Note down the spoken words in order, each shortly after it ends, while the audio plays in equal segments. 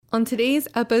On today's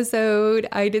episode,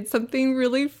 I did something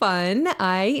really fun.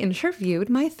 I interviewed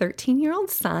my 13-year-old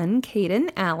son, Caden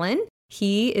Allen.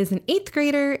 He is an 8th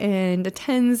grader and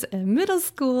attends a middle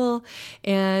school.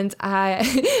 And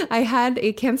I I had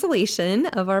a cancellation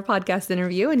of our podcast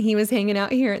interview, and he was hanging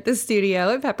out here at the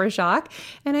studio at Pepper Shock.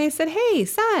 And I said, hey,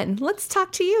 son, let's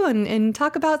talk to you and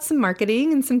talk about some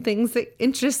marketing and some things that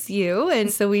interest you.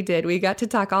 And so we did. We got to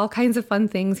talk all kinds of fun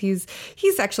things. He's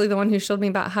actually the one who showed me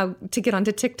about how to get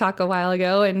onto TikTok a while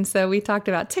ago. And so we talked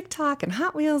about TikTok and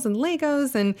Hot Wheels and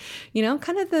Legos and,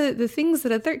 kind of the things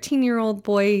that a 13-year-old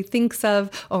boy thinks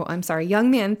of, young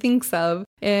man thinks of,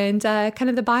 and kind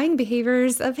of the buying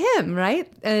behaviors of him,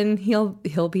 right? And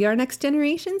he'll be our next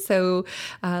generation. So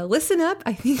listen up.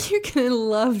 I think you're going to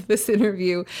love this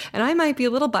interview. And I might be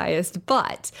a little biased,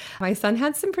 but my son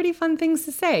had some pretty fun things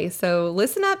to say. So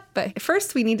listen up. But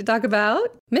first, we need to talk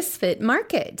about Misfit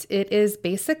Market. It is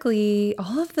basically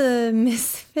all of the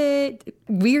misfit,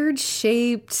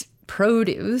 weird-shaped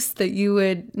produce that you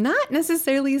would not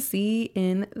necessarily see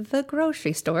in the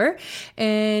grocery store.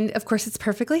 And of course, it's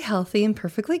perfectly healthy and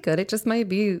perfectly good. It just might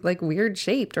be like weird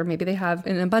shaped, or maybe they have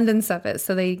an abundance of it.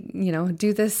 So they,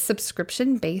 do this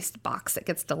subscription-based box that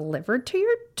gets delivered to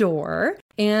your door.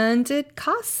 And it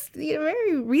costs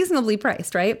very reasonably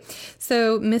priced, right?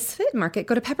 So Misfit Market,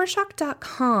 go to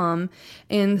peppershock.com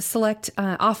and select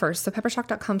offers. So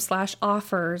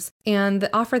peppershock.com/offers. And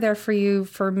the offer there for you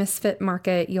for Misfit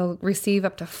Market, you'll receive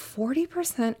up to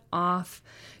 40% off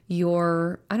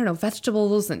your,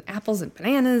 vegetables and apples and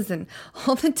bananas and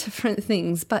all the different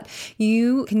things. But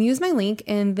you can use my link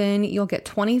and then you'll get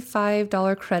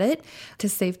 $25 credit to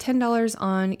save $10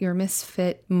 on your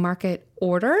Misfit Market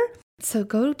order. So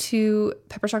go to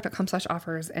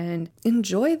peppershock.com/offers and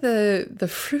enjoy the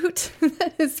fruit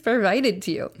that is provided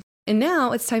to you. And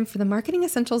now it's time for the Marketing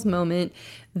Essentials moment,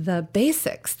 the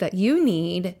basics that you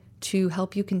need to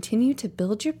help you continue to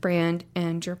build your brand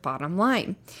and your bottom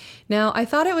line. Now, I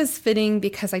thought it was fitting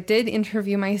because I did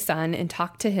interview my son and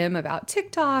talk to him about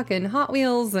TikTok and Hot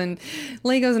Wheels and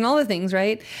Legos and all the things,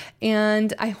 right?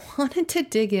 And I wanted to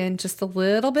dig in just a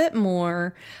little bit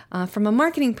more from a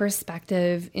marketing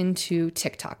perspective into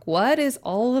TikTok. What is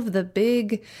all of the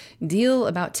big deal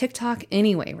about TikTok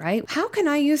anyway, right? How can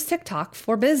I use TikTok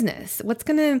for business? What's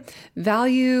going to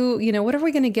value, what are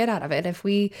we going to get out of it if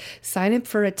we sign up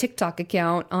for a TikTok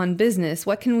account on business?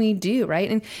 What can we do, right?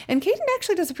 And Caden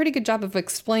actually does a pretty good job of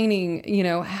explaining,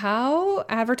 how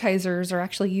advertisers are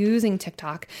actually using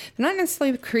TikTok. They're not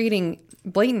necessarily creating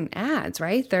blatant ads,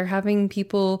 right? They're having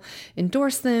people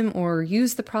endorse them or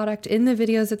use the product in the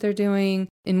videos that they're doing.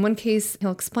 In one case,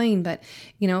 he'll explain, but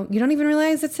you don't even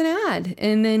realize it's an ad.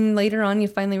 And then later on, you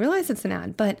finally realize it's an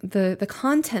ad. But the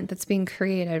content that's being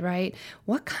created, right?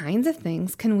 What kinds of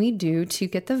things can we do to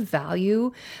get the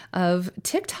value of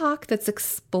TikTok that's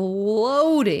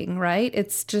exploding, right?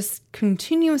 It's just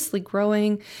continuously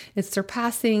growing. It's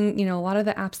surpassing, a lot of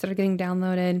the apps that are getting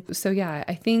downloaded. So yeah,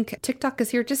 I think TikTok is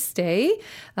here to stay.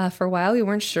 For a while, we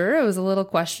weren't sure. It was a little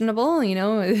questionable,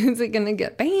 is it going to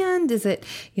get banned? Is it,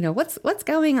 what's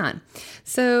going on?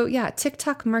 So yeah,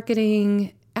 TikTok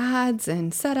marketing, ads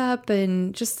and setup,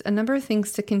 and just a number of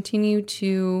things to continue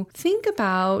to think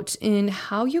about in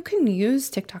how you can use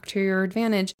TikTok to your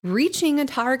advantage, reaching a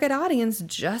target audience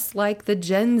just like the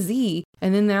Gen Z.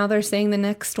 And then now they're saying the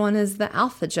next one is the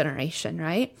Alpha generation,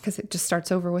 right? Because it just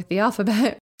starts over with the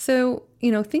alphabet. So,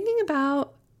 thinking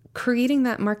about creating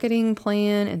that marketing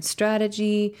plan and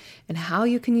strategy and how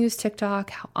you can use TikTok,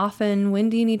 how often, when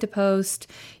do you need to post,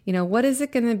 what is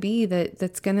it going to be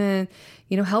that's going to,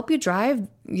 help you drive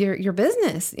your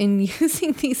business in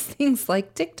using these things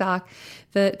like TikTok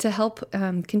to help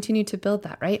continue to build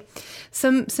that, right?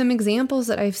 Some examples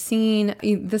that I've seen,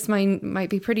 this might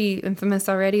be pretty infamous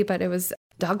already, but it was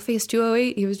Dogface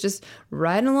 208, he was just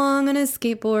riding along on his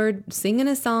skateboard, singing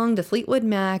a song to Fleetwood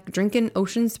Mac, drinking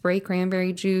Ocean Spray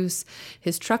cranberry juice.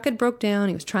 His truck had broke down.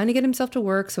 He was trying to get himself to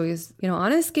work. So he was,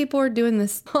 on his skateboard doing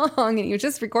this song, and he was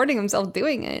just recording himself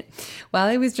doing it while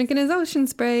he was drinking his Ocean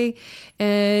Spray.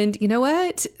 And you know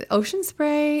what? Ocean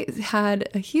Spray had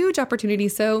a huge opportunity.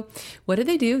 So what did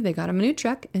they do? They got him a new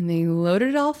truck and they loaded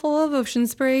it all full of Ocean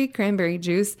Spray cranberry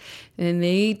juice, and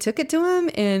they took it to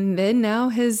him. And then now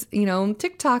his,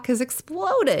 TikTok has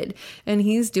exploded, and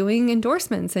he's doing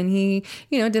endorsements, and he,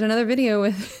 did another video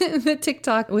with the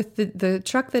TikTok with the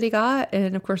truck that he got,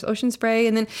 and of course Ocean Spray,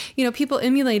 and then people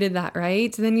emulated that,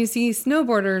 right? Then you see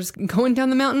snowboarders going down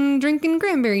the mountain drinking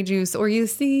cranberry juice, or you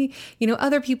see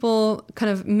other people kind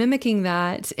of mimicking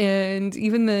that, and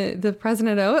even the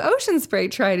president of Ocean Spray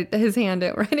tried his hand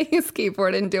at riding a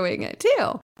skateboard and doing it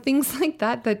too. Things like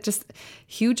that just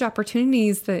huge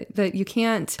opportunities that you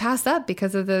can't pass up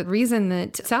because of the reason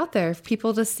that it's out there for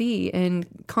people to see. And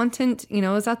content,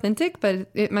 is authentic, but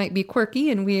it might be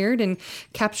quirky and weird and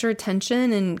capture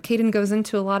attention. And Caden goes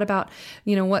into a lot about,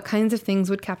 what kinds of things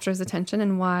would capture his attention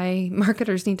and why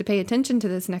marketers need to pay attention to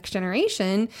this next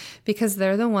generation, because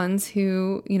they're the ones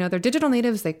who, they're digital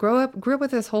natives. They grew up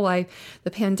with this whole life.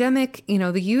 The pandemic,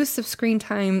 the use of screen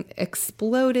time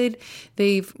exploded.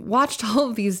 They've watched all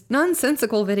of these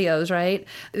nonsensical videos, right?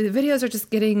 The videos are just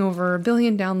getting over 1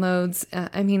 billion downloads.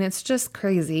 It's just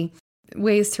crazy.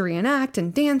 Ways to reenact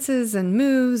and dances and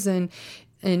moves and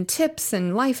tips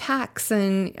and life hacks.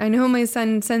 And I know my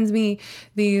son sends me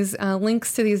these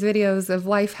links to these videos of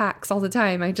life hacks all the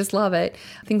time. I just love it.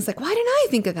 Things like, why didn't I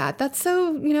think of that? That's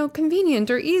so,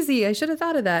 convenient or easy. I should have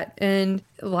thought of that. And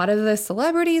a lot of the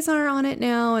celebrities are on it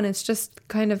now, and it's just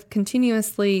kind of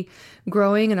continuously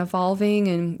growing and evolving,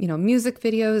 and, music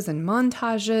videos and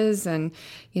montages and,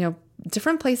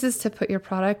 different places to put your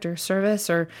product or service,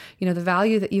 or, the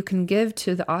value that you can give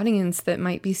to the audience that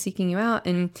might be seeking you out.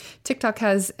 And TikTok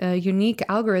has a unique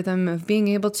algorithm of being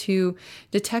able to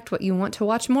detect what you want to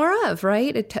watch more of,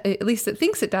 right? At least it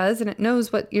thinks it does, and it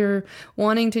knows what you're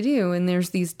wanting to do. And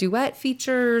there's these duet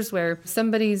features where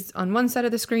somebody's on one side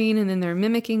of the screen and then they're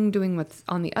mimicking doing what's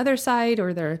on the other side,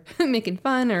 or they're making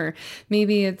fun, or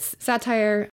maybe it's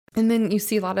satire. And then you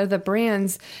see a lot of the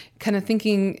brands kind of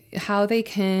thinking how they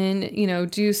can,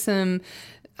 do some,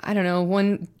 I don't know,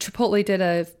 one Chipotle did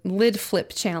a lid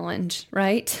flip challenge,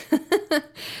 right?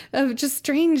 Of just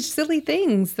strange, silly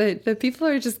things that people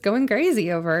are just going crazy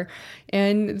over.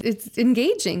 And it's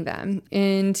engaging them.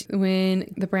 And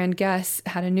when the brand Guess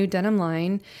had a new denim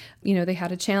line, they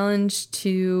had a challenge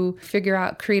to figure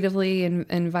out creatively and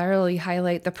virally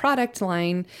highlight the product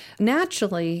line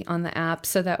naturally on the app.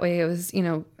 So that way it was,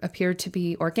 appeared to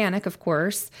be organic, of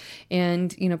course.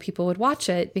 And, people would watch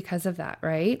it because of that,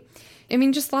 right?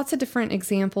 Just lots of different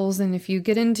examples. And if you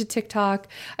get into TikTok,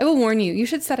 I will warn you, you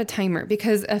should set a timer,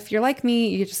 because if you're like me,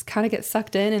 you just kind of get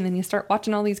sucked in and then you start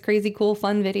watching all these crazy, cool,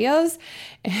 fun videos.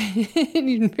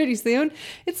 And pretty soon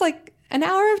it's like an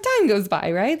hour of time goes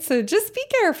by, right? So just be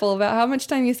careful about how much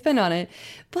time you spend on it.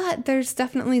 But there's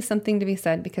definitely something to be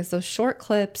said, because those short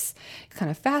clips, kind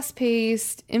of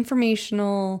fast-paced,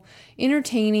 informational,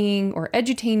 entertaining, or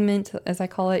edutainment, as I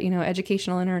call it,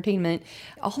 educational entertainment,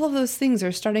 all of those things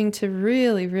are starting to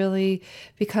really, really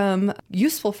become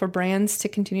useful for brands to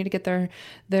continue to get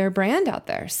their brand out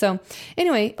there. So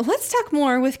anyway, let's talk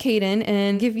more with Caden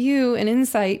and give you an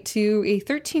insight to a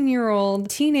 13-year-old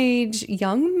teenage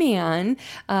young man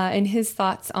and his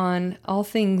thoughts on all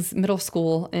things middle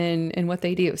school and what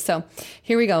they do. So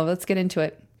here we go. Let's get into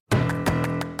it.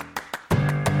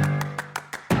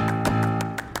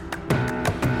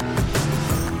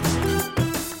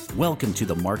 Welcome to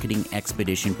the Marketing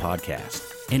Expedition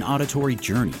Podcast, an auditory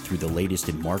journey through the latest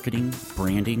in marketing,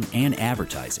 branding, and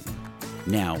advertising.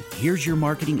 Now, here's your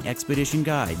Marketing Expedition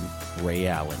guide, Ray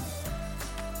Allen.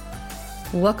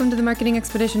 Welcome to the Marketing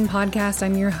Expedition Podcast.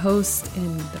 I'm your host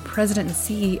and the president and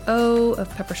CEO of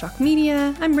Peppershock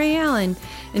Media. I'm Ray Allen.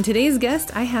 And today's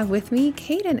guest I have with me,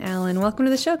 Caden Allen. Welcome to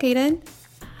the show, Caden.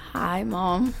 Hi,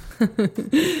 Mom.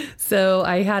 So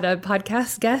I had a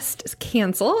podcast guest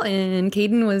cancel, and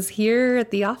Caden was here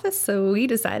at the office, so we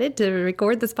decided to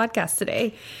record this podcast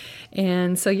today.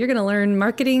 And so you're going to learn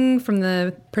marketing from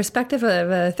the perspective of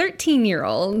a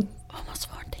 13-year-old. Almost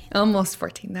 14. Almost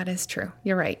 14. That is true.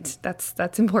 You're right.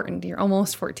 That's important. You're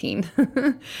almost 14.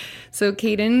 So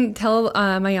Caden, tell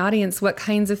my audience what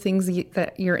kinds of things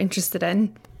that you're interested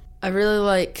in. I really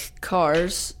like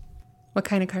cars. What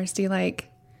kind of cars do you like?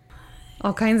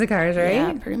 All kinds of cars, right?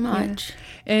 Yeah, pretty much.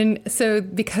 Yeah. And so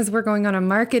because we're going on a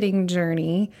marketing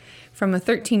journey from a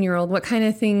 13-year-old, what kind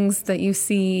of things that you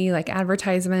see, like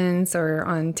advertisements or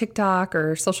on TikTok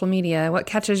or social media, what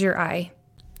catches your eye?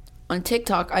 On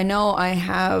TikTok, I know I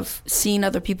have seen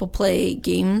other people play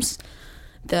games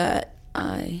that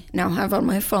I now have on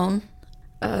my phone.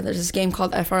 There's this game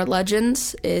called FR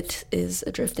Legends. It is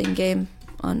a drifting game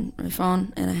on my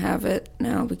phone, and I have it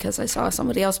now because I saw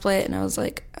somebody else play it, and I was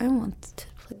like, I want to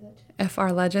play that. FR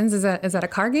Legends, is that a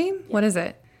car game? Yeah. What is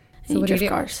it? So what drift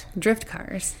cars. Drift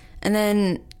cars. And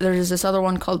then there's this other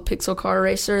one called Pixel Car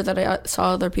Racer that I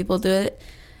saw other people do it,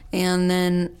 and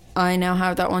then I now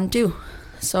have that one too.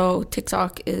 So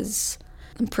TikTok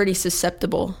I'm pretty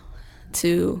susceptible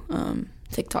to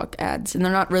TikTok ads, and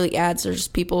they're not really ads, they're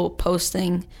just people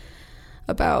posting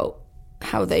about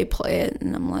how they play it,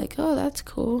 and I'm like, oh, that's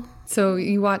cool. So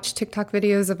you watch TikTok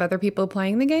videos of other people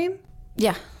playing the game?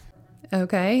 Yeah.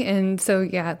 Okay. And so,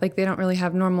 yeah, like they don't really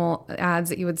have normal ads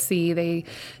that you would see. They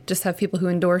just have people who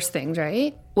endorse things,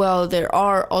 right? Well, there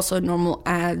are also normal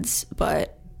ads,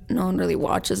 but no one really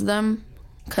watches them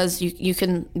because you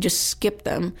can just skip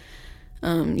them.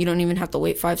 You don't even have to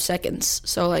wait 5 seconds.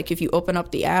 So, like, if you open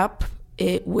up the app,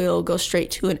 it will go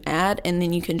straight to an ad, and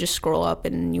then you can just scroll up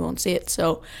and you won't see it.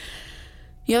 So,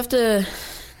 you have to,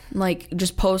 like,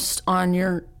 just post on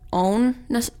your own,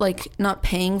 like, not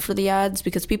paying for the ads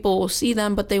because people will see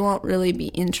them, but they won't really be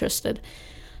interested.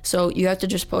 So, you have to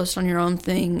just post on your own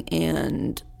thing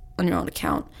and on your own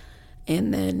account,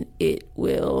 and then it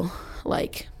will,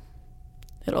 like,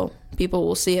 people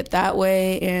will see it that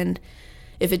way, and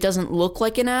if it doesn't look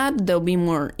like an ad, they'll be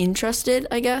more interested,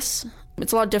 I guess.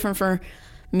 It's a lot different for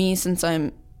me since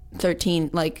I'm 13.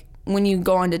 Like, when you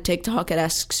go onto TikTok, it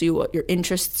asks you what your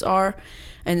interests are,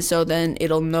 and so then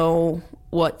it'll know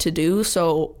what to do.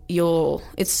 So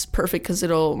it's perfect because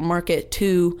it'll market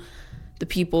to the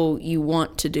people you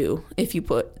want to do if you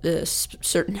put the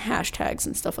certain hashtags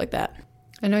and stuff like that.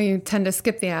 I know you tend to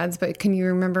skip the ads, but can you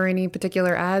remember any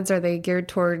particular ads? Are they geared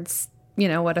towards,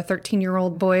 what a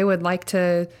 13-year-old boy would like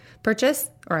to purchase?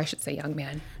 Or I should say young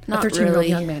man. Not a 13-year-old really.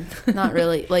 young man. Not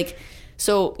really. Like,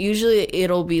 so usually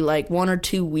it'll be like 1 or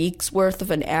 2 weeks worth of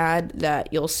an ad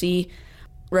that you'll see.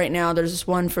 Right now there's this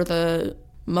one for the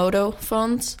Moto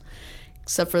phones,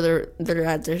 except for their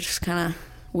ads are just kind of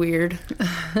weird.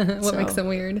 What makes them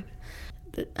weird?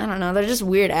 I don't know. They're just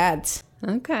weird ads.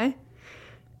 Okay.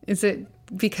 Is it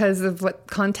because of what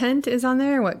content is on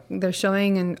there, what they're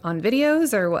showing on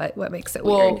videos, or what makes it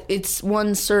weird? Well, it's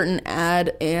one certain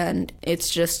ad, and it's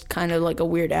just kind of like a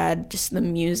weird ad. Just the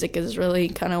music is really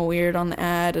kind of weird on the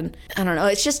ad, and I don't know.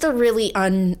 It's just a really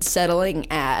unsettling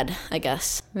ad, I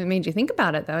guess. It made you think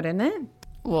about it, though, didn't it?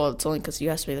 Well, it's only because you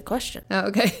asked me the question. Oh,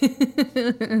 okay.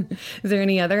 Is there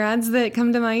any other ads that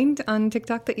come to mind on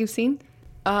TikTok that you've seen?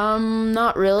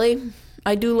 Not really.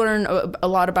 I do learn a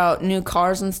lot about new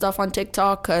cars and stuff on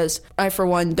TikTok because I, for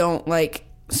one, don't like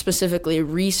specifically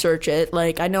research it.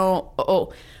 Like, I know,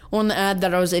 one ad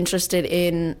that I was interested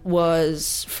in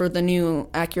was for the new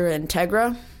Acura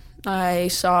Integra. I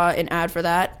saw an ad for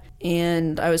that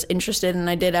and I was interested, and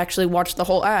I did actually watch the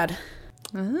whole ad.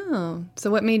 Oh, so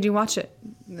what made you watch it?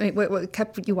 What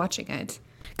kept you watching it?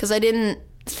 Because I didn't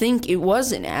think it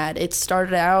was an ad. It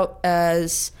started out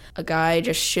as a guy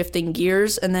just shifting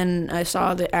gears, and then I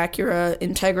saw the Acura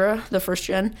Integra, the first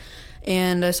gen,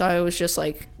 and I saw it was just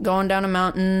like going down a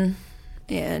mountain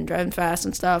and driving fast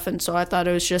and stuff, and so I thought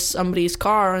it was just somebody's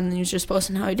car, and he was just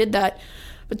posting how he did that.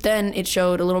 But then it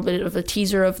showed a little bit of a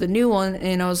teaser of the new one,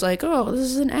 and I was like, oh, this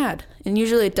is an ad. And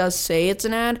usually it does say it's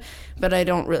an ad, but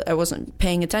I wasn't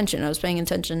paying attention. I was paying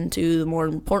attention to the more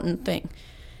important thing.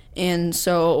 And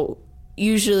so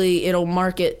usually it'll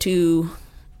market to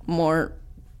more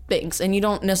things, and you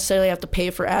don't necessarily have to pay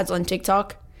for ads on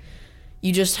TikTok.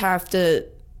 You just have to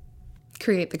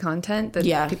create the content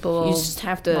that people will you just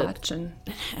have to watch and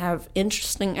have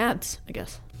interesting ads, I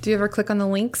guess. Do you ever click on the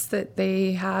links that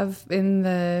they have in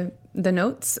the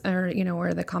notes, or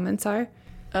where the comments are?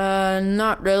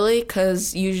 Not really,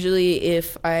 because usually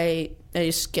if I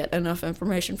just get enough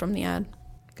information from the ad.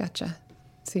 Gotcha.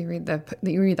 So you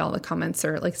read all the comments,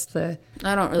 or at least the.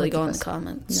 I don't really go in the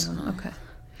comments. No. Okay.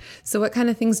 So what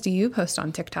kind of things do you post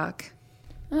on TikTok?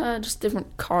 Just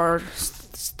different car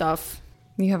stuff.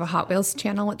 You have a Hot Wheels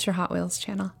channel. What's your Hot Wheels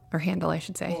channel, or handle, I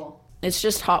should say? It's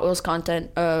just Hot Wheels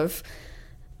content of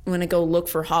when I go look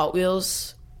for Hot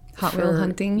Wheels. Hot Wheel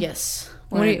hunting? Yes.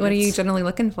 What are you generally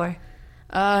looking for?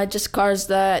 Just cars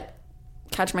that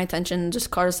catch my attention,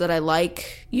 just cars that I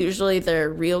like. Usually they're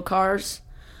real cars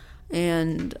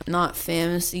and not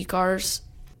fantasy cars.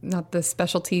 Not the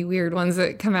specialty weird ones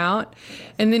that come out.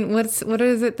 And then what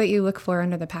is it that you look for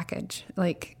under the package?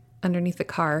 Like underneath the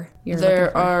car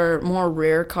There are more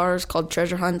rare cars called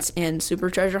treasure hunts and super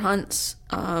treasure hunts.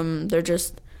 They're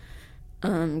just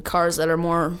cars that are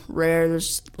more rare.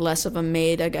 There's less of them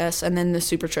made, I guess. And then the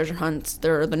super treasure hunts,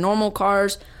 they're the normal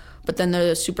cars, but then they're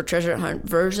the super treasure hunt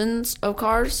versions of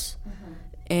cars.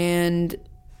 And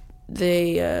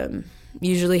they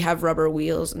usually have rubber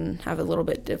wheels and have a little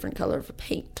bit different color of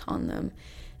paint on them.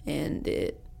 And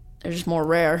they're just more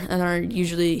rare, and are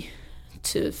usually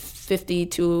to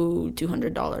 $50 to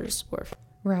 $200 worth.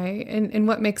 Right. And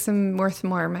what makes them worth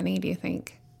more money, do you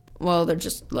think? Well, they're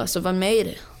just less of them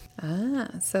made.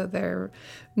 So they're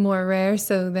more rare.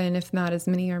 So then if not as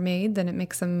many are made, then it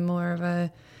makes them more of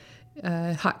a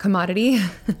hot commodity.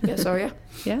 Yes,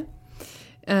 yeah.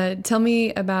 Yeah. Tell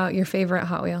me about your favorite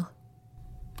Hot Wheel.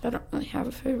 I don't really have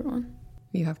a favorite one.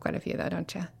 You have quite a few though,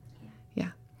 don't you? Yeah.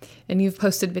 And you've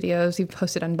posted videos, you've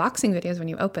posted unboxing videos when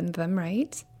you opened them,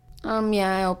 right?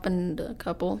 Yeah, I opened a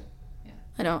couple. Yeah.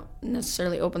 I don't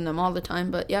necessarily open them all the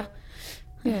time, but yeah.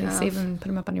 Yeah, you save them, put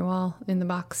them up on your wall in the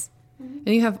box.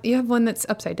 And you have one that's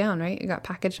upside down, right? You got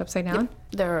packaged upside down? Yep.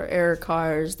 There are Air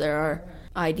cars, there are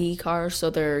ID cars, so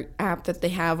their app that they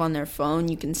have on their phone,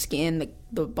 you can scan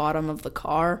the bottom of the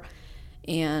car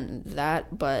and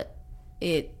that, but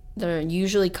they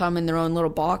usually come in their own little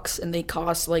box and they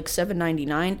cost like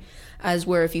 $7.99, as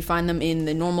where if you find them in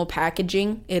the normal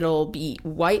packaging, it'll be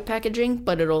white packaging,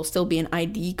 but it'll still be an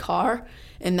ID car,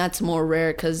 and that's more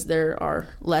rare because there are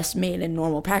less made in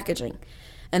normal packaging.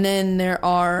 And then there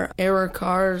are error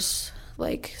cars,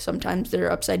 like sometimes they're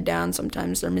upside down,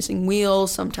 sometimes they're missing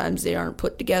wheels, sometimes they aren't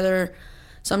put together,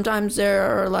 sometimes there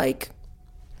are like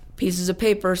pieces of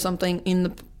paper or something in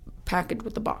the package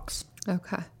with the box.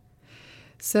 Okay.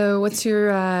 So what's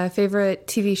your favorite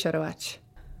TV show to watch?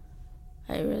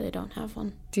 I really don't have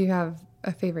one. Do you have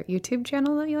a favorite YouTube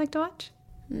channel that you like to watch?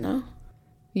 No.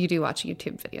 You do watch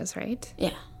YouTube videos, right?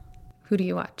 Yeah. Who do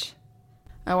you watch?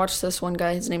 I watched this one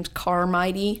guy, his name's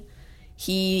Carmighty.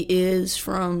 He is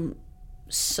from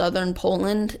southern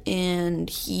Poland, and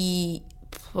he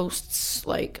posts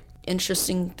like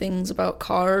interesting things about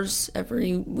cars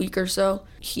every week or so.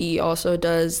 He also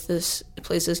plays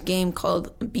this game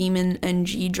called Beeman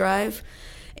NG Drive,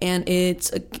 and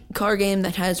it's a car game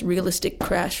that has realistic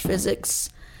crash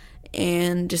physics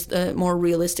and just a more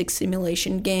realistic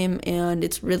simulation game, and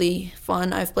it's really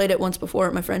fun. I've played it once before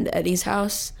at my friend Eddie's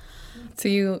house. So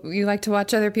you like to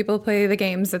watch other people play the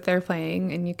games that they're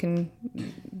playing, and you can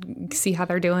see how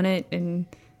they're doing it and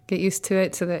get used to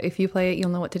it so that if you play it, you'll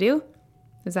know what to do?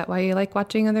 Is that why you like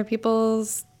watching other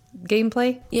people's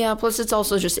gameplay? Yeah, plus it's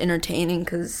also just entertaining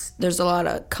because there's a lot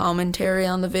of commentary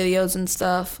on the videos and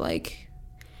stuff. Like,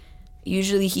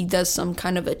 usually he does some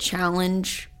kind of a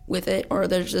challenge with it, or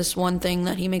there's this one thing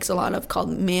that he makes a lot of called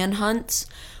manhunts,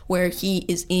 where he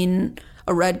is in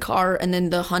a red car and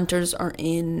then the hunters are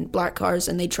in black cars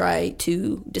and they try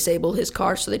to disable his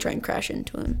car, so they try and crash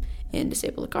into him and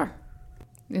disable the car.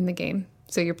 In the game?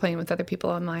 So you're playing with other people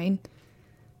online?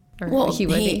 Or Well, he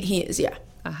would be? he is, yeah.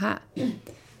 Aha.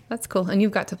 That's cool. And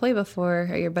you've got to play before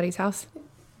at your buddy's house?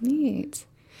 Neat.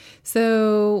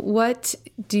 So what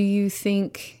do you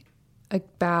think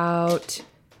about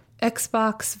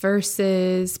Xbox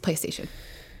versus PlayStation?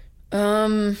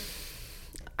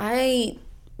 I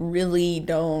really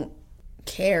don't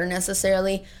care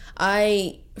necessarily.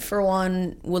 I, for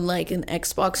one, would like an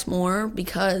Xbox more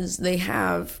because they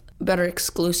have better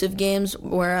exclusive games,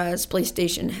 whereas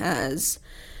PlayStation has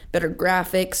better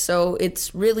graphics. So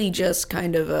it's really just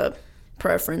kind of a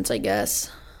preference, I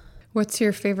guess. What's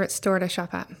your favorite store to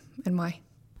shop at and why?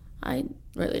 I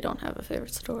really don't have a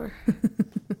favorite store.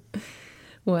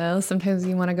 Well, sometimes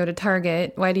you want to go to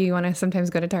Target. Why do you want to sometimes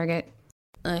go to Target?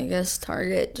 I guess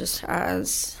Target just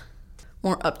has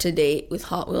more up-to-date with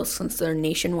Hot Wheels since they're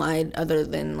nationwide, other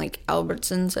than like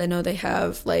Albertsons. I know they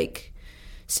have like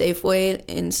Safeway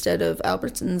instead of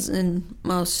Albertsons in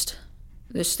most.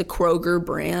 There's the Kroger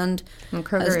brand. Well,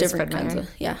 Kroger has is different Fred kinds Meyer. of,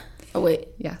 yeah. Oh, wait.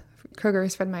 Yeah. Kroger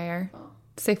is Fred Meyer.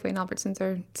 Safeway and Albertsons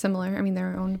are similar. I mean,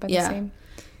 they're owned by the same.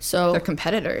 So they're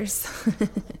competitors.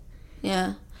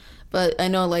 yeah. But I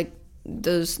know like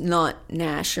those not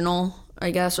national,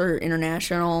 I guess, or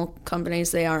international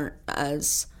companies, they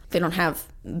don't have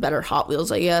better Hot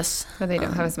Wheels, I guess. Or they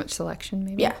don't have as much selection,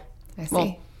 maybe? Yeah. I see.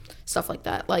 Well, stuff like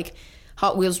that. Like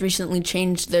Hot Wheels recently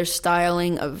changed their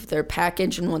styling of their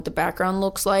package and what the background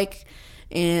looks like.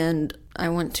 And I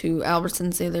went to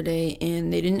Albertsons the other day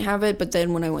and they didn't have it. But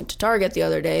then when I went to Target the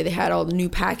other day, they had all the new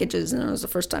packages, and it was the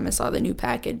first time I saw the new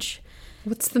package.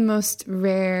 What's the most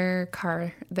rare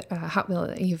car, Hot Wheel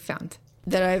that you've found?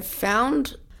 That I've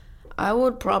found, I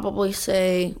would probably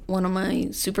say one of my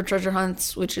super treasure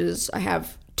hunts, which is I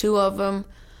have 2 of them.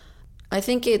 I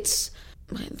think it's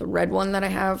the red one that I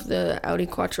have, the Audi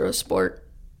Quattro Sport.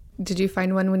 Did you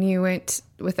find one when you went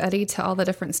with Eddie to all the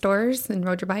different stores and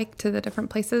rode your bike to the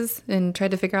different places and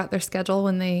tried to figure out their schedule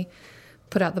when they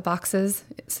put out the boxes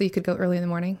so you could go early in the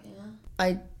morning? Yeah.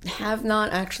 I have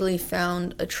not actually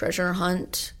found a treasure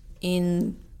hunt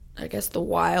in, I guess, the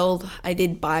wild. I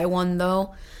did buy one,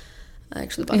 though. I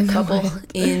actually bought a couple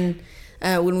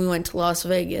when we went to Las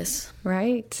Vegas.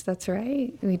 Right, that's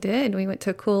right. We did. We went to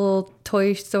a cool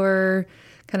toy store,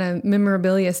 kind of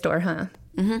memorabilia store, huh?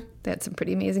 Mm-hmm. They had some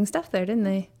pretty amazing stuff there, didn't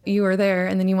they? You were there,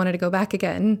 and then you wanted to go back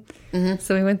again. Mm-hmm.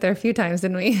 So we went there a few times,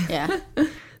 didn't we? Yeah.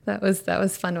 That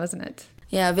was fun, wasn't it?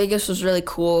 Yeah, Vegas was really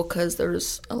cool because there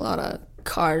was a lot of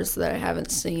cars that I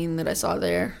haven't seen that I saw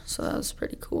there. So that was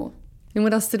pretty cool. And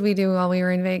what else did we do while we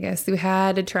were in Vegas? We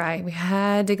had to try. We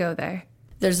had to go there.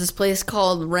 There's this place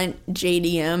called Rent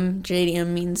JDM. JDM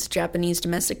means Japanese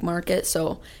Domestic Market,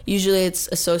 so usually it's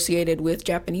associated with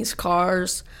Japanese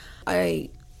cars. I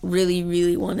really,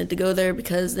 really wanted to go there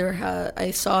because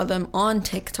I saw them on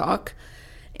TikTok,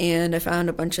 and I found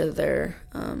a bunch of their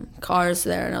cars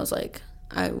there, and I was like,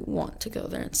 I want to go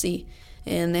there and see.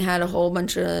 And they had a whole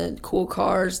bunch of cool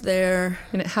cars there.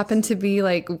 And it happened to be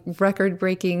like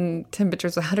record-breaking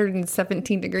temperatures,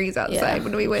 117 degrees outside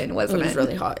when we went, wasn't it? It was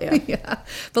really hot, yeah. Yeah.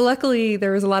 But luckily,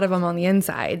 there was a lot of them on the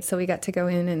inside, so we got to go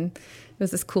in, and it was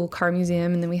this cool car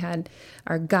museum. And then we had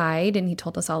our guide, and he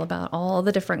told us all about all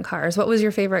the different cars. What was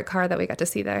your favorite car that we got to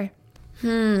see there?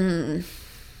 I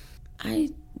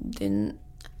didn't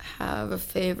have a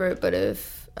favorite, but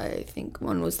if I think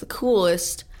one was the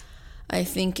coolest, I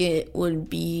think it would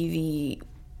be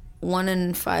the 1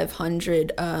 in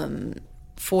 500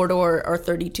 4-door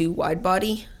R32 wide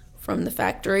body from the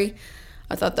factory.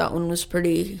 I thought that one was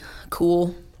pretty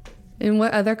cool. And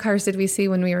what other cars did we see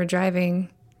when we were driving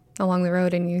along the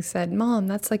road? And you said, Mom,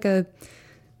 that's like I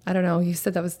don't know, you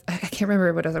said that was, I can't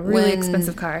remember, but it was a really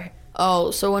expensive car.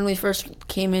 Oh, so when we first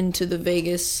came into the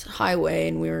Vegas highway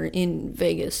and we were in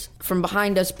Vegas, from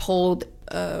behind us pulled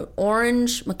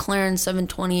orange McLaren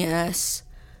 720S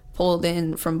pulled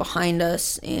in from behind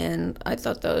us, and I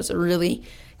thought that was a really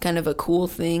kind of a cool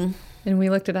thing. And we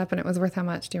looked it up, and it was worth how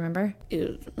much? Do you remember?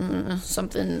 It was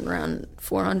weighed around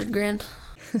 400 grand.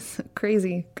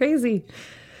 Crazy.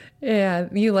 Yeah,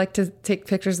 you like to take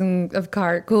pictures of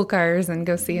cool cars and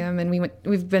go see them. And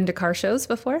we've been to car shows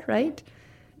before, right?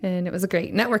 And it was a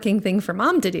great networking thing for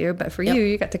Mom to do, but for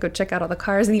you got to go check out all the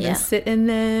cars and even sit in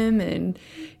them and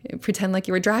pretend like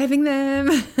you were driving them.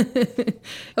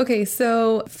 Okay,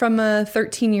 so from a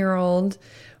 13-year-old,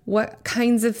 what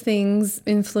kinds of things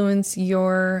influence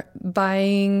your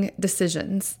buying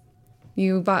decisions?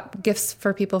 You bought gifts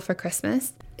for people for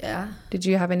Christmas. Yeah. Did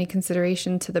you have any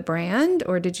consideration to the brand,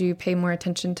 or did you pay more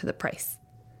attention to the price?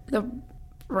 The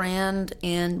brand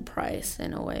and price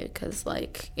in a way, because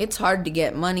like it's hard to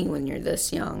get money when you're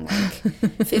this young. Like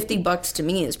 $50 to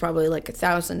me is probably like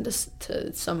 $1,000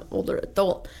 to some older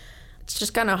adult. It's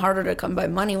just kind of harder to come by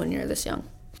money when you're this young.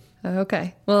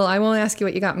 Okay. Well, I won't ask you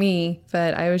what you got me,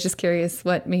 but I was just curious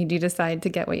what made you decide to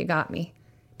get what you got me.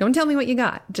 Don't tell me what you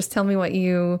got. Just tell me what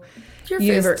you Your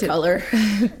favorite color.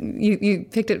 You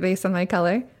picked it based on my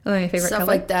color? On my favorite Stuff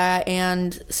color? like that.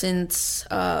 And since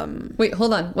Wait,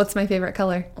 hold on. What's my favorite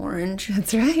color? orange.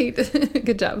 That's right.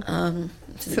 Good job.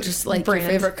 Just like brand.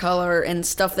 your favorite color and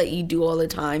stuff that you do all the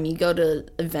time. You go to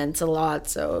events a lot,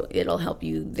 so it'll help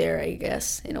you there, I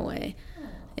guess, in a way.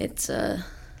 It's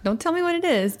Don't tell me what it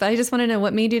is, but I just want to know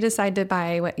what made you decide to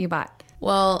buy what you bought.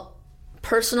 well,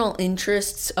 personal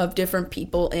interests of different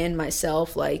people and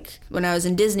myself. Like when I was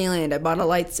in Disneyland, I bought a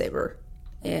lightsaber,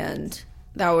 and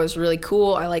that was really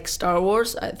cool. I like Star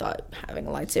Wars. I thought having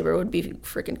a lightsaber would be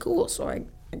freaking cool, so I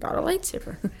got a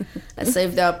lightsaber. I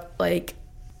saved up like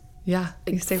You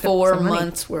saved up 4 some money.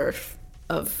 months worth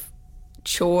of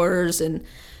chores and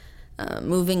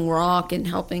moving rock and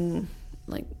helping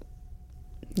like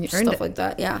You earned stuff it. like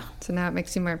that. Yeah. So now it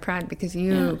makes you more proud because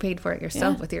you paid for it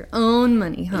yourself Yeah. with your own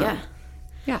money, huh? Yeah.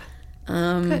 Yeah.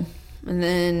 Good. And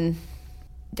then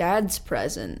Dad's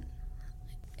present.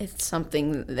 It's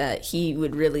something that he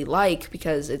would really like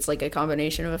because it's like a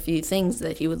combination of a few things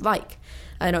that he would like.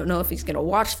 I don't know if he's going to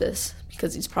watch this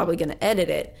because he's probably going to edit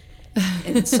it.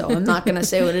 And so I'm not going to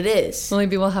say what it is. Well,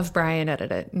 maybe we'll have Brian edit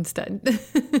it instead.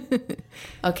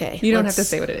 Okay. You don't have to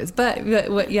say what it is, but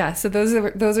what? Yeah. So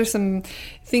those are some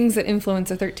things that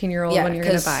influence a 13-year-old Yeah, when you're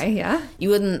going to 'cause buy. Yeah. You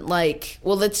wouldn't like,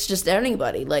 well, that's just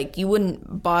anybody. Like, you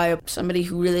wouldn't buy somebody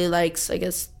who really likes, I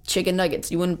guess, chicken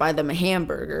nuggets. You wouldn't buy them a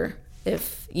hamburger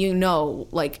if you know,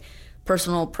 like,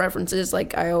 personal preferences.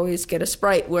 Like, I always get a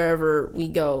Sprite wherever we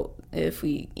go. If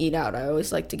we eat out, I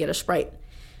always like to get a Sprite.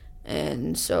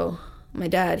 And so my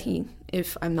dad,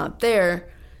 if I'm not there,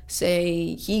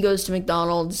 say he goes to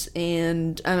McDonald's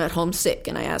and I'm at home sick,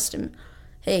 and I asked him,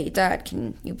 hey, Dad,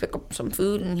 can you pick up some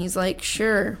food? And he's like,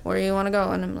 sure, where do you want to go?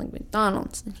 And I'm like,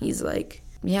 McDonald's. And he's like,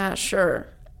 yeah, sure.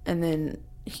 And then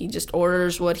he just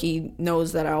orders what he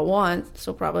knows that I'll want,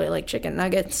 so probably like chicken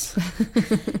nuggets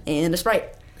and a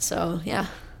Sprite. So, yeah.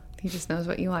 He just knows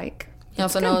what you like. He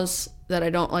also knows that I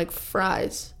don't like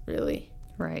fries, really.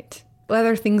 Right. What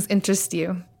other things interest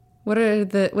you?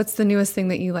 What's the newest thing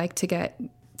that you like to get?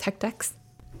 Tech decks?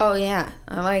 Oh, yeah.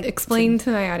 I like Explain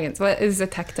to my audience, what is a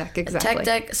tech deck exactly? Tech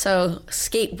deck, so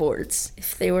skateboards,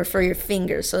 if they were for your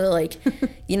fingers. So, like,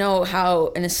 you know how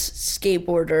a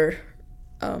skateboarder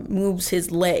moves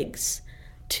his legs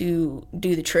to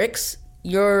do the tricks?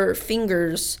 your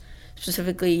fingers,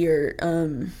 specifically your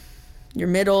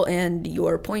middle and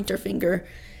your pointer finger,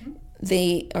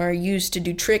 they are used to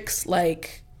do tricks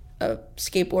like a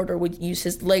skateboarder would use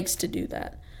his legs to do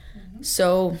that.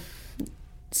 So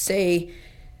say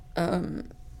a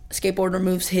skateboarder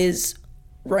moves his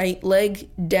right leg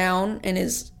down and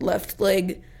his left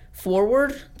leg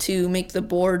forward to make the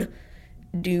board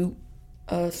do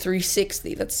a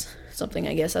 360. That's something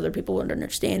I guess other people wouldn't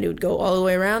understand. It would go all the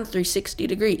way around 360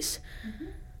 degrees.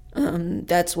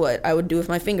 That's what I would do with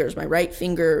my fingers. My right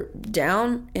finger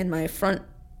down and my front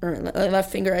or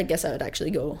left finger, I guess I would actually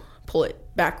go pull it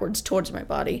backwards towards my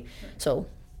body. So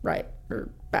right or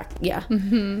back, yeah.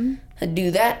 I'd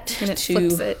do that. And it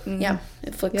flips it. Yeah,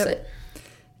 it flips it.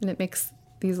 And it makes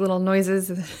these little noises.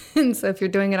 And so if you're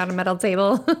doing it on a metal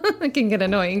table, it can get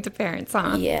annoying to parents,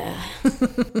 huh? Yeah.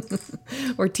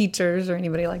 Or teachers or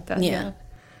anybody like that. Yeah.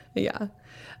 Yeah.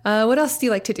 What else do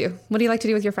you like to do? What do you like to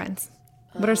do with your friends?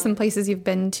 What are some places you've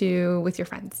been to with your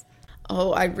friends?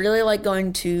 Oh, I really like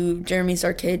going to Jeremy's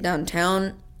Arcade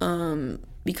downtown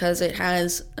because it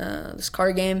has this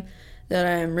card game that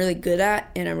I'm really good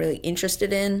at and I'm really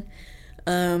interested in.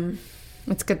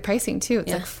 It's good pricing, too.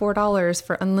 It's like $4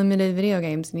 for unlimited video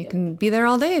games, and you can be there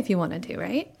all day if you wanted to,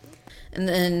 right? And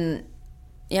then,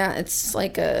 yeah, it's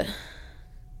like a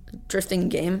drifting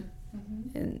game,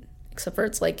 and except for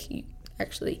it's like you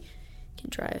actually can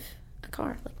drive a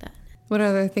car like that. What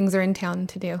other things are in town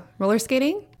to do? Roller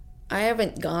skating? I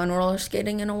haven't gone roller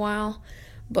skating in a while,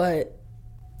 but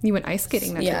You went ice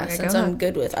skating not too long ago. since I'm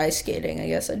good with ice skating, I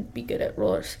guess I'd be good at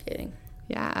roller skating.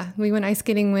 Yeah, we went ice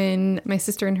skating when my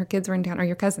sister and her kids were in town, or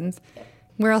your cousins.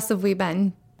 Where else have we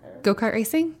been? Go-kart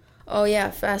racing? Oh yeah,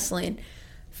 Fastlane.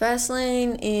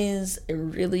 Fastlane is a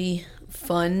really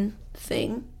fun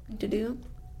thing to do.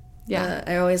 Yeah.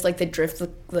 I always like to drift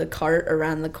the cart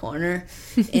around the corner,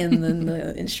 and then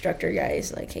the instructor guy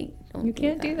is like, "Hey, don't You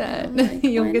can't do that. I'm like,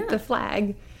 You'll "Why get not?" the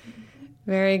flag.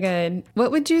 Very good.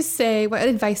 What would you say, what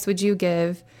advice would you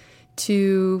give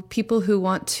to people who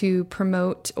want to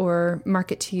promote or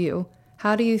market to you?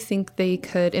 How do you think they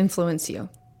could influence you?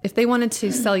 If they wanted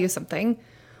to sell you something,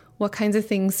 what kinds of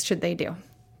things should they do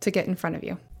to get in front of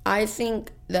you? I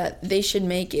think that they should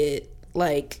make it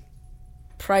like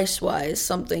price-wise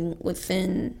something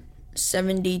within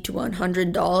 $70 to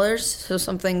 $100. So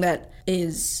something that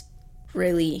is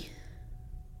really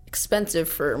expensive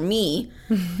for me.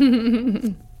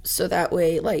 So that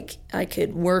way, like, I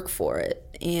could work for it.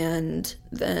 And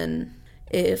then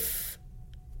if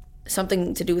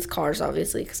something to do with cars,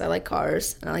 obviously, because I like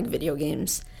cars and I like video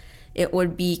games, it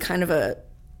would be kind of a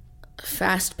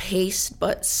fast-paced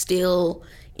but still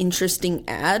interesting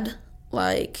ad.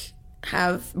 Like,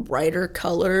 have brighter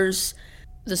colors,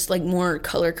 just like more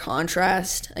color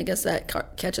contrast. I guess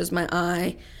that catches my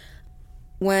eye.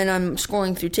 When I'm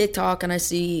scrolling through TikTok and I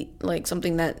see like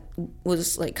something that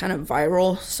was like kind of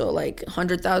viral, so like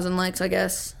 100,000 likes, I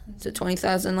guess, to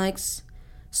 20,000 likes,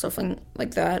 something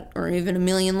like that, or even 1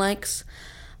 million likes,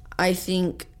 I just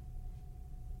think,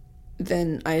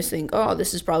 oh,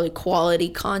 this is probably quality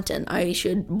content. I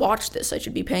should watch this. I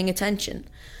should be paying attention.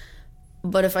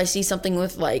 But if I see something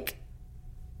with like,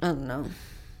 I don't know,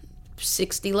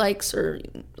 60 likes or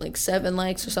like 7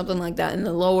 likes or something like that in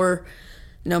the lower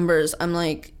numbers, I'm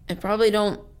like, I probably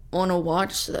don't want to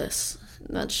watch this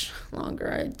much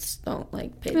longer. I just don't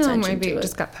like pay attention maybe to it it.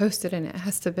 just got posted and it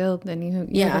has to build, and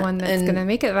you're the one that's and- going to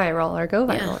make it viral or go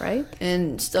viral, right?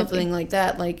 And something like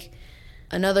that. Like,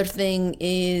 another thing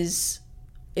is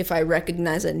if I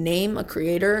recognize a name, a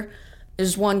creator.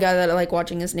 There's one guy that I like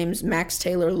watching. His name is Max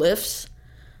Taylor Lifts.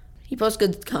 He posts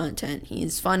good content.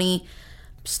 He's funny,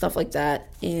 stuff like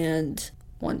that. And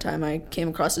one time I came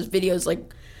across his videos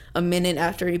like a minute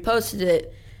after he posted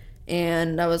it,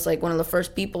 and I was like one of the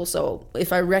first people. So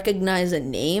if I recognize a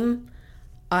name,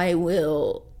 I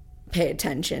will pay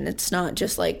attention. It's not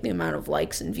just like the amount of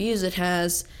likes and views it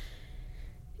has.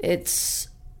 It's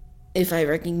if I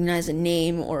recognize a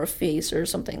name or a face or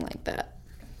something like that.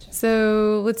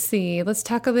 So let's see. Let's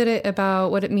talk a bit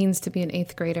about what it means to be an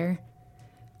 8th grader.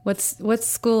 What's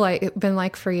school been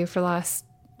like for you for the last,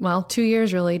 2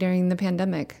 years really, during the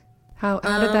pandemic? How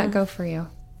did that go for you?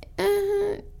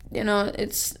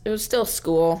 It was still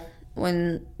school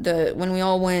when we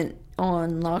all went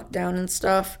on lockdown and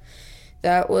stuff.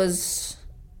 That was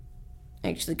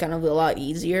actually kind of a lot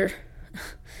easier.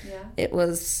 Yeah. It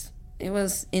was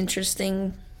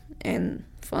interesting and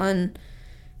fun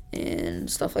and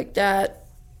stuff like that,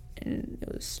 and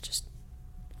it was just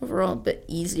overall a bit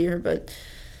easier, but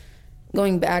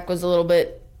going back was a little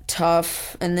bit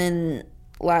tough. And then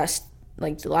the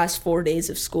last 4 days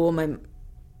of school, my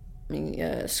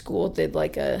school did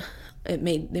like they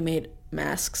made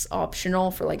masks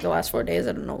optional for like the last 4 days.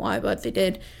 I don't know why, but they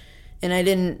did. And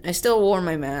I still wore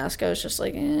my mask. I was just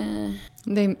like, eh.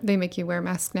 They make you wear a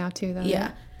mask now too, though.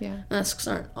 Yeah. Yeah. Masks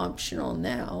aren't optional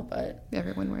now, but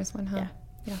Everyone wears one, huh? Yeah.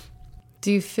 Yeah.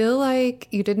 Do you feel like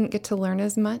you didn't get to learn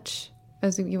as much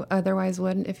as you otherwise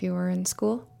would if you were in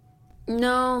school?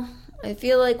 no, I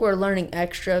feel like we're learning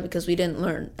extra because we didn't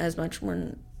learn as much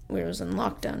when we was in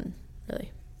lockdown,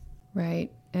 really.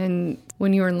 Right. And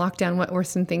when you were in lockdown, what were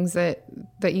some things that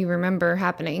you remember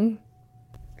happening?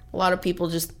 A lot of people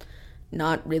just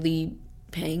not really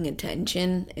paying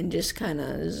attention and just kind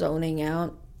of zoning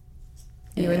out.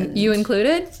 You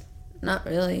included? Not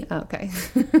really. Oh, okay.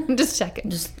 Just checking.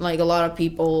 Just like a lot of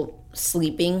people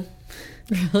sleeping.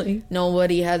 Really?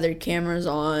 Nobody had their cameras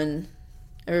on.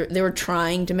 Or they were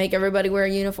trying to make everybody wear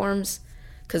uniforms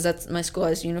because my school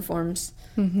has uniforms.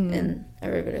 Mm-hmm. And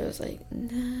everybody was like,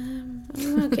 nah,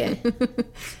 I'm okay.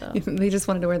 So. They just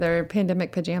wanted to wear their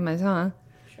pandemic pajamas, huh?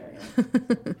 Sure,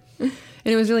 yeah.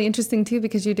 And it was really interesting, too,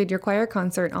 because you did your choir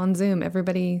concert on Zoom.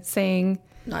 Everybody sang.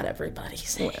 Not everybody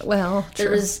sang. Well, true.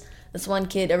 There was this one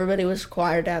kid, everybody was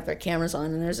required to have their cameras on,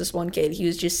 and there's this one kid, he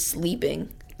was just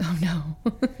sleeping. Oh,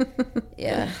 no.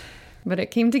 Yeah. But it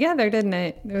came together, didn't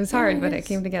it? It was hard, but it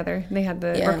came together. They had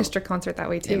the orchestra concert that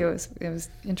way, too. Yeah. It was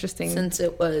interesting. Since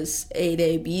it was A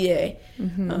Day, B Day,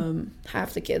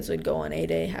 half the kids would go on A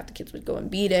Day, half the kids would go on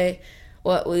B Day.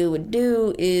 What we would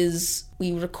do is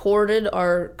we recorded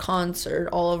our concert,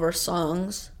 all of our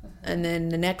songs, and then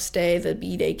the next day the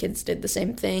B Day kids did the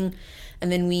same thing.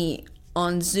 And then we,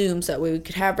 on Zoom, so that way we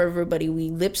could have everybody, we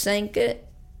lip sync it,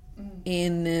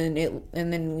 and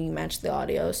then we matched the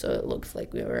audio so it looked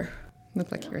like we were...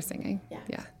 Looked like you were singing.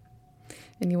 Yeah.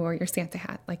 And you wore your Santa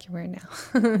hat like you're wearing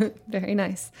now. Very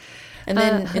nice. And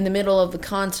then in the middle of the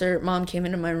concert, Mom came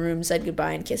into my room, said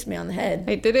goodbye, and kissed me on the head.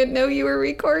 I didn't know you were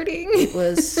recording. It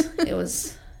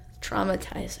was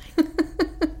traumatizing.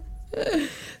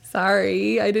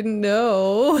 Sorry, I didn't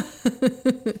know.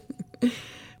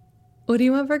 What do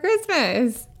you want for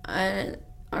Christmas? An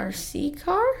RC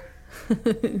car?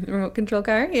 Remote control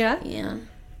car, yeah. Yeah,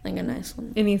 like a nice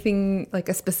one. Anything like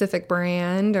a specific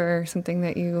brand or something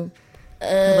that you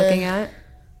are looking at?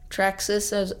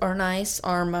 Traxxas are nice.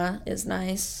 Arma is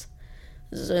nice.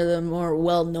 Those are the more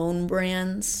well-known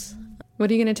brands. What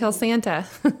are you going to tell Santa?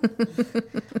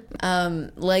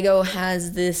 Lego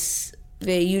has this,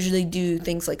 they usually do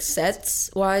things like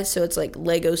sets-wise, so it's like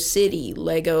Lego City,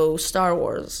 Lego Star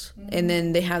Wars, and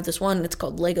then they have this one that's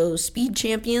called Lego Speed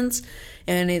Champions,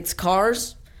 and it's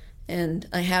cars, and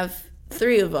I have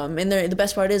 3 of them, and the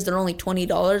best part is they're only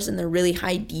 $20, and they're really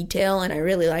high detail, and I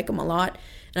really like them a lot,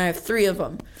 and I have 3 of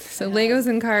them. So Legos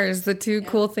and cars, the two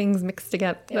cool things mixed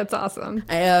together. That's awesome.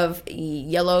 I have a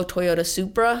yellow Toyota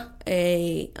Supra,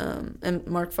 a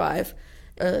Mark V,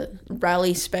 a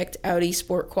Rally Spec Audi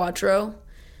Sport Quattro,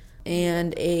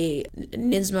 and a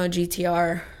Nismo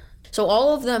GTR. So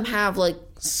all of them have like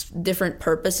different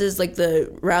purposes. Like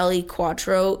the Rally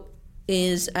Quattro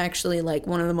is actually like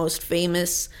one of the most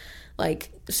famous,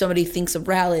 like if somebody thinks of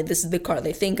Rally, this is the car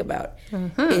they think about.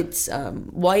 It's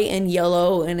white and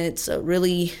yellow, and it's a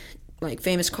really like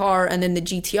famous car. And then the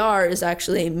GTR is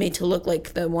actually made to look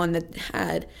like the one that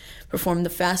had performed the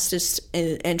fastest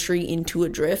entry into a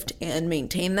drift and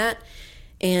maintained that.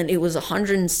 And it was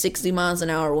 160 miles an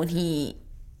hour when he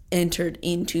entered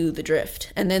into the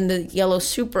drift. And then the yellow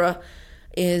Supra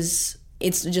it's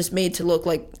just made to look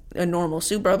like a normal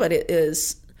Supra, but it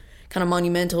is kind of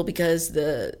monumental because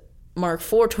the Mark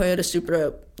IV Toyota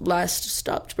Supra last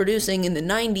stopped producing in the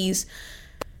 90s.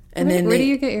 And where then do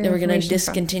you get your they were going to information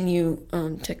discontinue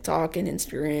TikTok and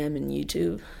Instagram and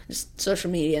YouTube, just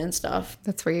social media and stuff.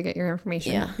 That's where you get your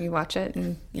information. Yeah. You watch it.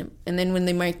 And Yep. And then when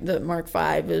they made the Mark V,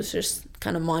 it was just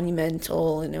kind of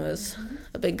monumental, and it was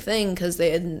a big thing because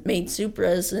they had made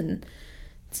Supras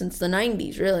since the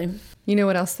 90s, really. you know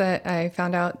what else that I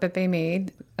found out that they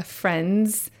made? A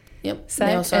Friends Yep. set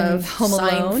They also and have Home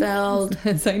Alone. Seinfeld.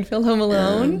 Seinfeld Home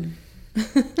Alone.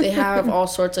 They have all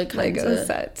sorts of kinds Lego of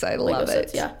sets. I Lego love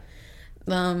sets, it. yeah.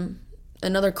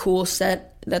 Another cool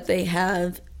set that they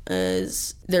have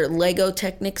is their Lego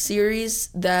Technic series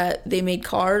that they made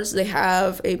cars. They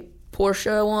have a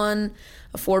Porsche one,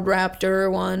 a Ford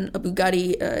Raptor one, a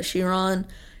Bugatti Chiron,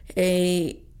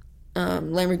 a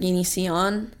Lamborghini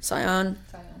Scion.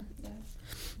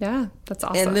 Yeah, that's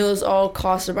awesome. And those all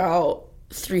cost about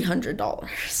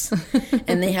 $300.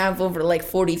 And they have over like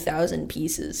 40,000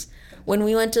 pieces. When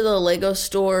we went to the Lego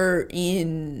store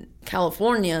in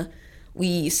California,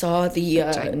 we saw the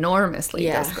Ginormously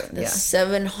the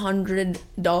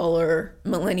 $700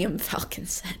 Millennium Falcon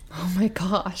set. Oh my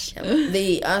gosh.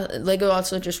 They Lego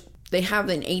also they have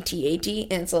an AT-AT,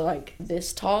 and it's like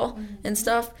this tall and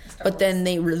stuff. But then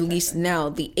they released now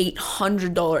the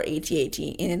 $800 AT-AT,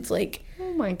 and it's like,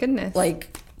 Oh my goodness.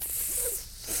 like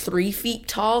 3 feet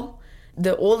tall.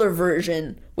 The older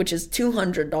version, which is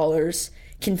 $200,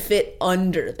 can fit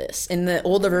under this, and the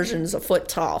older version is a foot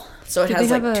tall, so it Did has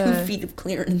they like have 2 feet of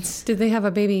clearance. Did they have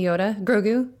a baby Yoda,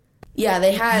 Grogu? Yeah,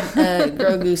 they had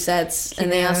Grogu sets,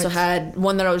 and they also Cute. had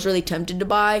one that I was really tempted to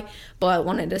buy, but I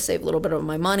wanted to save a little bit of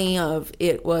my money.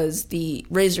 It was the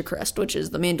Razor Crest, which is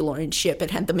the Mandalorian ship.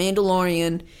 It had the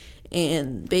Mandalorian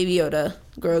and Baby Yoda,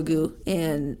 Grogu,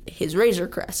 and his Razor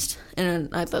Crest, and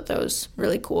I thought that was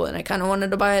really cool, and I kind of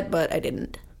wanted to buy it, but I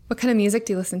didn't. What kind of music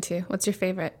do you listen to? What's your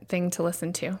favorite thing to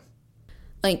listen to?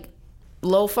 Like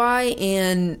lo-fi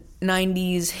and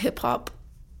 90s hip-hop.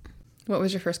 What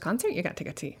was your first concert you got to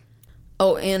go to?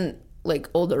 Oh, and like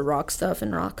older rock stuff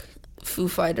and rock. Foo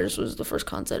Fighters was the first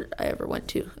concert I ever went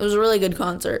to. It was a really good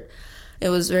concert. It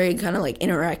was very kind of like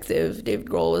interactive. Dave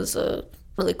Grohl was a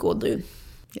really cool dude.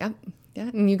 Yeah.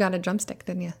 And you got a drumstick,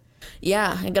 didn't you?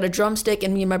 Yeah, I got a drumstick,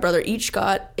 and me and my brother each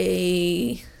got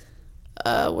a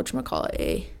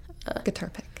Guitar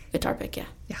pick. guitar pick. Yeah.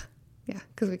 Yeah,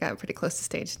 because we got pretty close to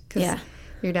stage. 'Cause Yeah.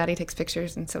 your daddy takes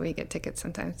pictures, and so we get tickets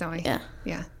sometimes, don't we?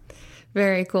 Yeah.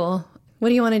 Very cool. What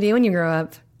do you want to do when you grow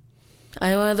up?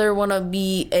 I either want to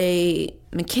be a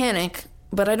mechanic,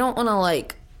 but I don't want to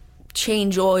like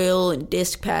change oil and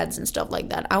disc pads and stuff like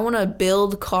that. I want to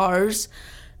build cars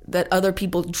that other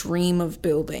people dream of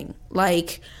building.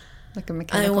 Like Like a I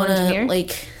mechanical want engineer? to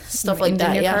like stuff You wanna like that.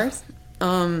 engineer Yeah. cars?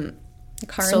 A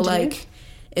car So engineer? like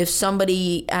if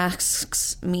somebody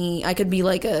asks me, I could be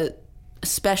like a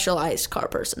specialized car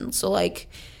person. So like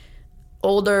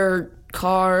older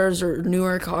cars or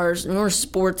newer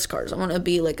sports cars. I want to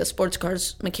be like a sports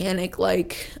cars mechanic.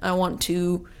 Like I want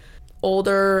to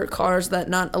older cars that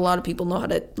not a lot of people know how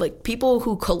to, like people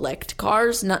who collect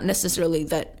cars, not necessarily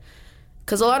that,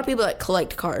 because a lot of people that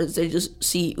collect cars, they just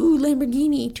see, ooh,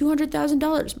 Lamborghini,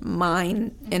 $200,000,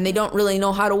 mine, and they don't really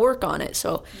know how to work on it.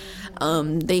 So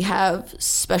they have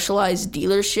specialized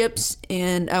dealerships,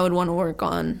 and I would want to work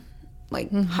on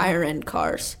like higher end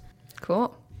cars.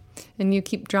 Cool. And you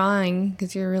keep drawing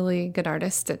because you're a really good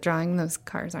artist at drawing those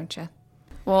cars, aren't you?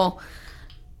 Well,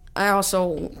 I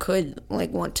also could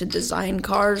like want to design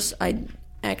cars. I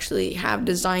actually have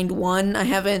designed one. I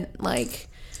haven't like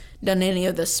done any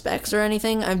of the specs or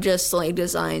anything. I've just like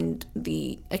designed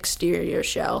the exterior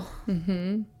shell.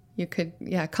 You could,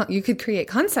 you could create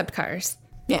concept cars.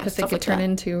 Yeah, that they stuff could like turn that.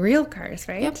 into real cars,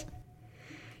 right? Yep.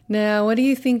 Now, what do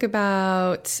you think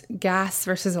about gas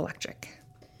versus electric?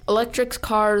 Electric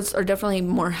cars are definitely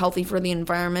more healthy for the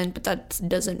environment, but that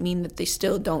doesn't mean that they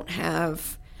still don't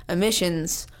have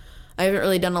emissions. I haven't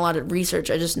really done a lot of research.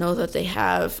 I just know that they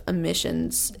have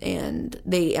emissions, and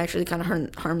they actually kind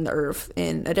of harm the earth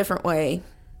in a different way.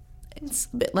 It's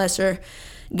a bit lesser.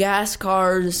 Gas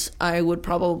cars I would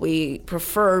probably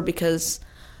prefer because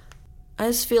I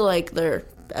just feel like they're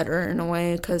better in a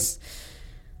way, because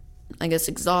I guess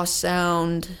exhaust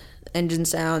sound, engine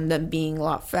sound, them being a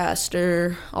lot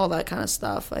faster, all that kind of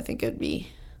stuff. I think it'd be,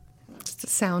 Just a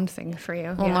sound thing for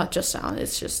you. well, yeah. not just sound,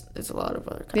 it's a lot of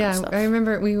other kind Yeah, of stuff. I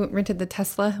remember we rented the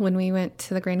Tesla when we went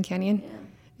to the Grand Canyon,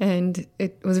 and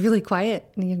it was really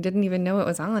quiet, and you didn't even know it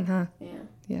was on, huh?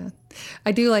 Yeah.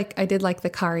 I did like the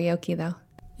karaoke though.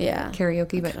 Yeah.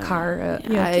 Karaoke, but car.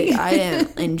 I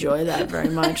didn't enjoy that very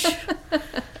much.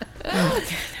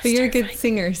 But you're a good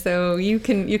singer, so you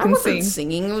can I sing. wasn't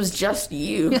singing, it was just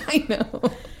you. I know.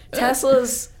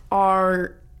 Teslas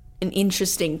are an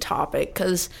interesting topic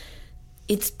because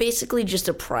it's basically just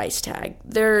a price tag.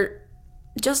 They're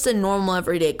just a normal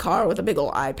everyday car with a big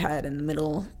old iPad in the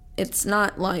middle. It's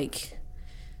not like,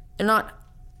 they're not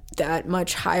that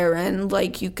much higher end.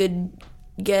 Like you could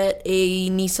get a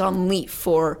Nissan Leaf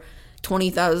for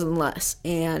 $20,000 less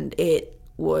and it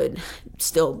would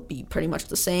still be pretty much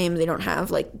the same. They don't have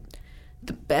like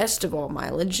the best of all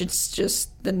mileage. It's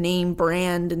just the name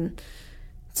brand, and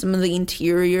some of the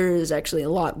interior is actually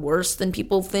a lot worse than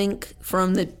people think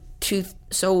from the tooth.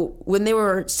 So when they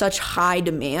were such high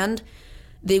demand,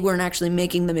 they weren't actually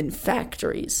making them in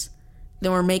factories. They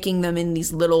were making them in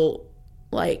these little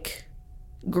like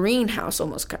greenhouse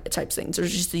almost type things.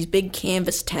 There's just these big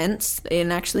canvas tents. They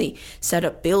didn't actually set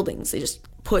up buildings. They just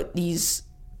put these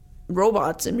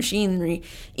robots and machinery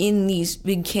in these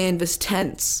big canvas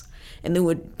tents, and they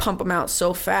would pump them out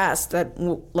so fast that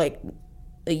like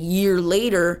a year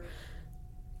later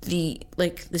the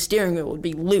steering wheel would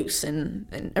be loose,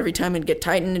 and every time it'd get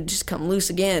tightened, it'd just come loose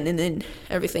again, and then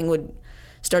everything would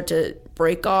start to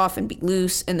break off and be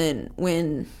loose. And then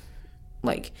when,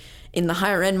 like, in the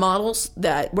higher end models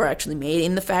that were actually made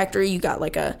in the factory, you got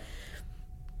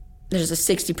there's a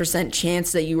 60%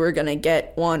 chance that you were gonna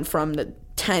get one from the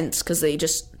tents, because they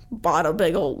just bought a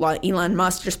big old lot. Elon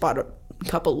Musk just bought a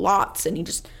couple lots, and he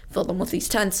just filled them with these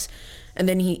tents. And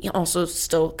then he also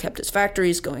still kept his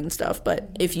factories going and stuff. But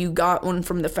if you got one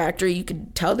from the factory, you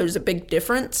could tell there's a big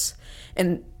difference.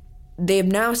 And they've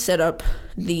now set up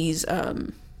these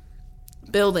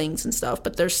buildings and stuff,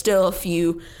 but there's still a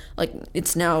few,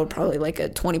 it's now probably a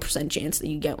 20% chance that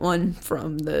you get one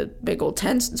from the big old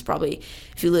tents. It's probably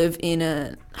if you live in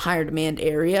a higher demand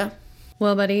area.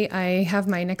 Well, buddy, I have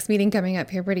my next meeting coming up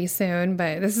here pretty soon,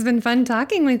 but this has been fun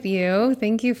talking with you.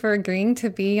 Thank you for agreeing to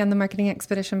be on the Marketing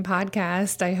Expedition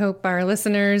podcast. I hope our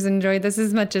listeners enjoyed this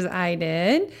as much as I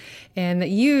did, and that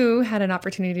you had an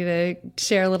opportunity to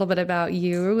share a little bit about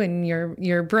you and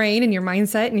your brain and your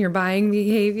mindset and your buying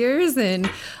behaviors and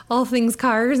all things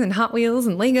cars and Hot Wheels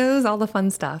and Legos, all the fun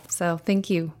stuff. So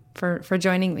thank you for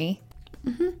joining me.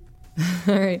 Mm-hmm.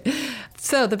 All right.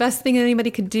 So the best thing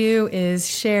anybody could do is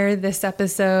share this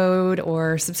episode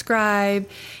or subscribe,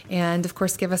 and of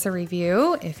course give us a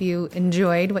review if you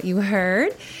enjoyed what you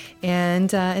heard.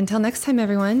 And until next time,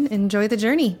 everyone, enjoy the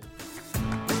journey.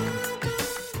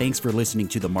 Thanks for listening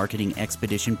to the Marketing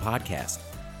Expedition podcast.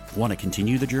 Want to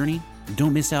continue the journey?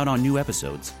 Don't miss out on new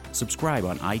episodes. Subscribe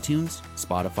on iTunes,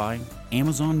 Spotify,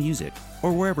 Amazon Music,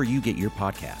 or wherever you get your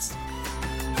podcasts.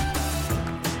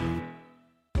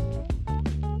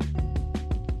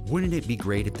 Wouldn't it be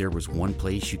great if there was one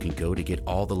place you can go to get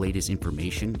all the latest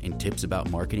information and tips about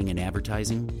marketing and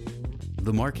advertising?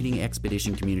 The Marketing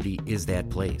Expedition community is that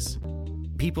place.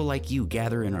 People like you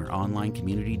gather in our online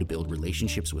community to build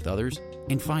relationships with others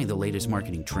and find the latest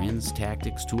marketing trends,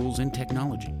 tactics, tools, and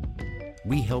technology.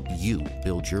 We help you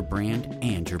build your brand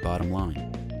and your bottom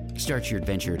line. Start your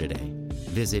adventure today.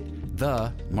 Visit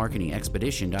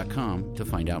themarketingexpedition.com to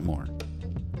find out more.